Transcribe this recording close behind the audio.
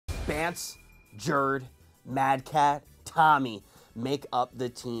Bance, Jerd, Mad Cat, Tommey make up the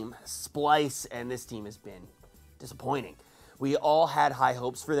team Splyce, and this team has been disappointing. We all had high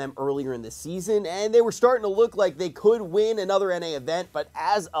hopes for them earlier in the season, and they were starting to look like they could win another NA event, but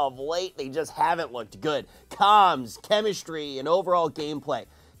as of late, they just haven't looked good. Comms, chemistry, and overall gameplay,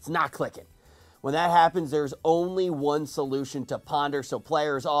 it's not clicking. When that happens, there's only one solution to ponder, so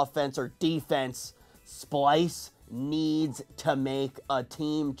players, offense or defense, Splyce needs to make a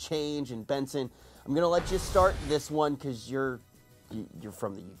team change. And Benson, I'm going to let you start this one because you're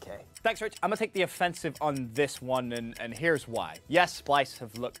from the UK. Thanks, Rich. I'm going to take the offensive on this one, and here's why. Yes, Splyce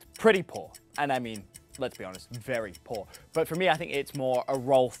have looked pretty poor, and I mean, let's be honest, very poor. But for me, I think it's more a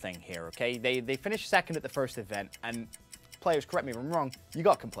role thing here, okay? They finished second at the first event, and players, correct me if I'm wrong, you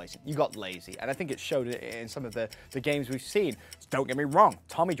got complacent, you got lazy, and I think it showed in some of the games we've seen. Don't get me wrong,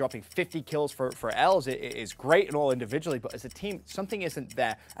 Tommey dropping 50 kills for L's is great and all individually, but as a team, something isn't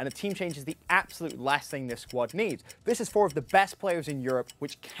there, and a team change is the absolute last thing this squad needs. This is four of the best players in Europe,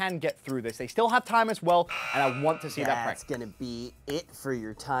 which can get through this. They still have time as well, and I want to see that practice. That's going to be it for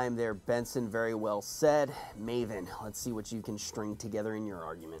your time there, Benson. Very well said. Maven, let's see what you can string together in your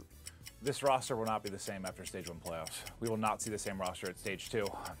argument. This roster will not be the same after Stage 1 playoffs. We will not see the same roster at Stage 2.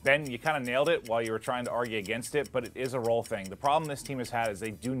 Ben, you kind of nailed it while you were trying to argue against it, but it is a role thing. The problem this team has had is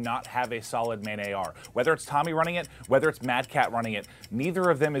they do not have a solid main AR. Whether it's Tommey running it, whether it's Mad Cat running it, neither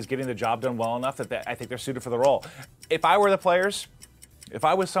of them is getting the job done well enough that I think they're suited for the role. If I were the players, if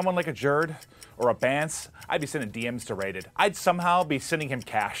I was someone like a Jerd or a Bance, I'd be sending DMs to Rated. I'd somehow be sending him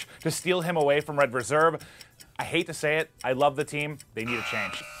cash to steal him away from Red Reserve. I hate to say it. I love the team. They need a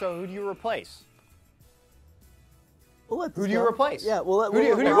change. So who do you replace? Who do you replace? Yeah, who do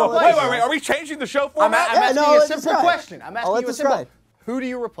you replace? Wait, are we changing the show format? I'm asking you a simple question. I'm asking you a simple. Who do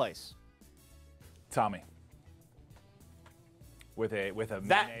you replace? Tommey. With a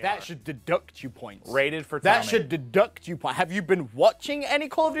that should deduct you points. Rated for Tommey. That should deduct you points. Have you been watching any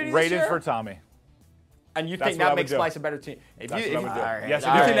Call of Duty Rated this year? for Tommey. And you think that makes Splyce a better team? That's what I would do. Yes,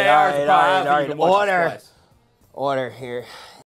 you do. Order here.